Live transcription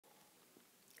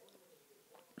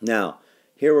Now,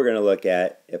 here we're going to look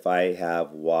at if I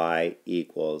have y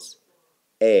equals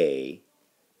a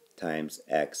times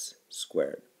x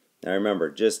squared. Now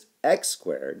remember, just x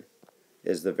squared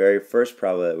is the very first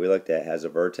problem that we looked at. It has a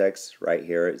vertex right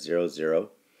here at 0, 0.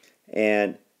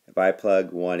 And if I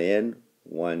plug 1 in,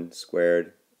 1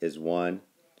 squared is 1.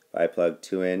 If I plug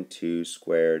 2 in, 2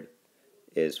 squared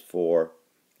is 4.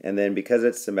 And then because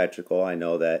it's symmetrical, I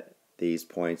know that these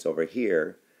points over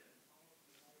here,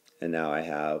 and now I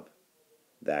have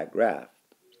that graph.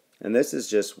 And this is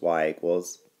just y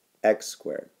equals x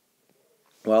squared.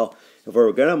 Well, if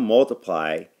we're going to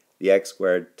multiply the x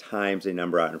squared times a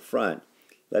number out in front,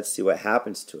 let's see what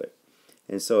happens to it.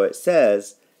 And so it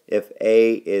says if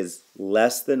a is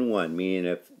less than 1, meaning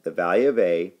if the value of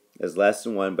a is less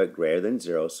than 1 but greater than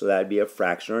 0, so that would be a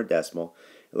fraction or a decimal,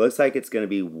 it looks like it's going to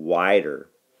be wider.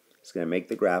 It's going to make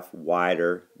the graph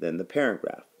wider than the parent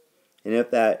graph. And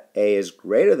if that a is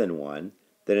greater than 1,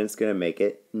 then it's going to make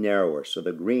it narrower. So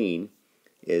the green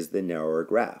is the narrower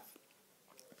graph.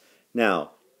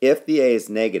 Now, if the a is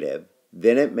negative,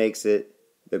 then it makes it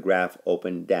the graph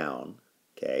open down.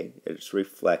 Okay, it's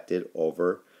reflected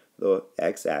over the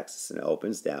x-axis and it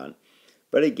opens down.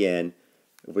 But again,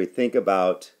 if we think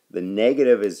about the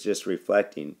negative is just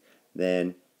reflecting,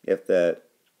 then if the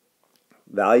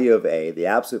value of a, the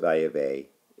absolute value of a,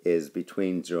 is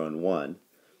between 0 and 1,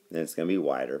 then it's going to be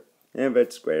wider. And if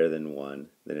it's greater than 1,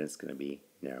 then it's going to be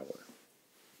narrower.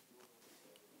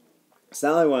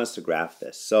 So now I want us to graph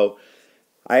this. So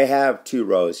I have 2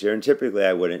 rows here, and typically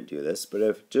I wouldn't do this, but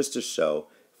if just to show,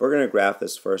 if we're going to graph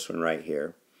this first one right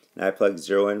here, and I plug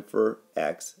 0 in for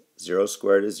x, 0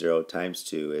 squared is 0 times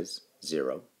 2 is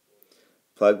 0.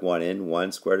 Plug 1 in,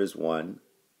 1 squared is 1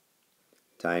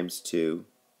 times 2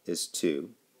 is 2.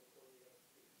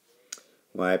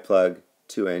 When I plug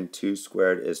 2 in, 2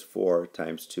 squared is 4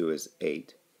 times 2 is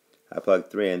 8. I plug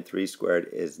 3 in, 3 squared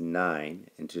is 9,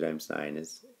 and 2 times 9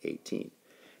 is 18.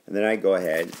 And then I go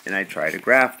ahead and I try to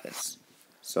graph this.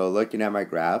 So looking at my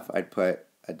graph, I'd put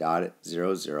a dot at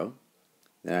 0, 0.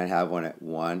 Then I'd have one at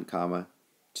 1,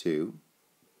 2.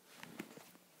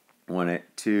 One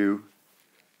at 2,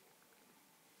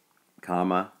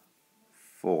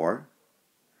 4.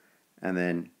 And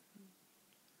then,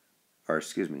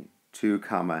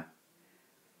 2,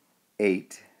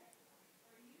 8.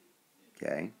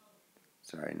 Okay.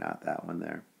 Sorry, not that one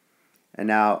there. And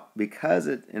now, because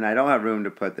and I don't have room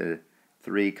to put the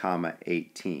 3,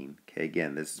 18. Okay,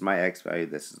 again, this is my x value,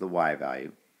 this is the y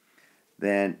value.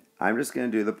 Then I'm just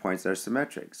going to do the points that are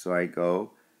symmetric. So I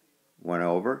go 1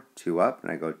 over, 2 up,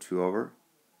 and I go 2 over,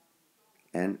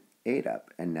 and 8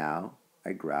 up. And now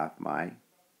I graph my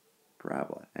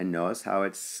parabola. And notice how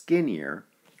it's skinnier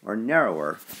or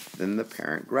narrower than the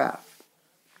parent graph.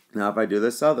 Now if I do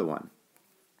this other one,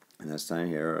 and this time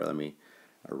here, let me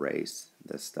erase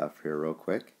this stuff here real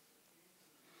quick.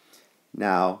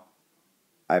 Now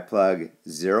I plug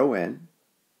 0 in,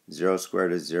 0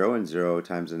 squared is 0, and 0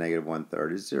 times a negative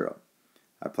 1/3 is 0.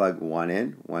 I plug 1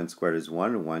 in, 1 squared is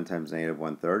 1, and 1 times negative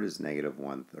 1/3 is negative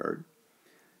 1/3.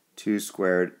 2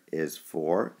 squared is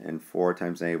 4, and 4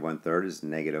 times negative 1/3 is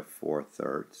negative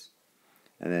 4/3.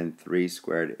 And then 3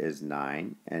 squared is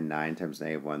 9, and 9 times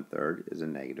negative 1/3 is a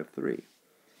negative 3.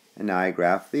 And now I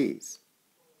graph these.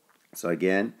 So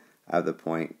again, I have the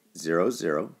point 0,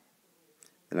 0.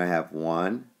 Then I have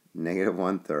 1, negative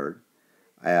 1/3.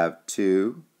 I have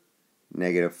 2,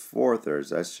 negative 4/3.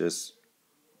 That's just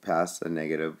past the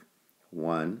negative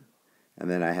 1. And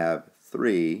then I have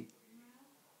 3,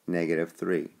 negative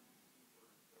 3.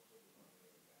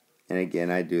 And again,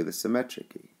 I do the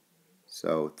symmetric.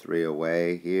 So 3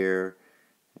 away here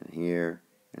and here.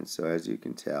 And so as you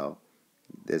can tell,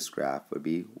 this graph would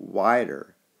be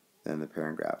wider than the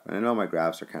parent graph. And I know my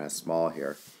graphs are kind of small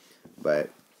here,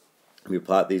 but if you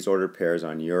plot these ordered pairs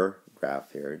on your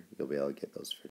graph here, you'll be able to get those figured out.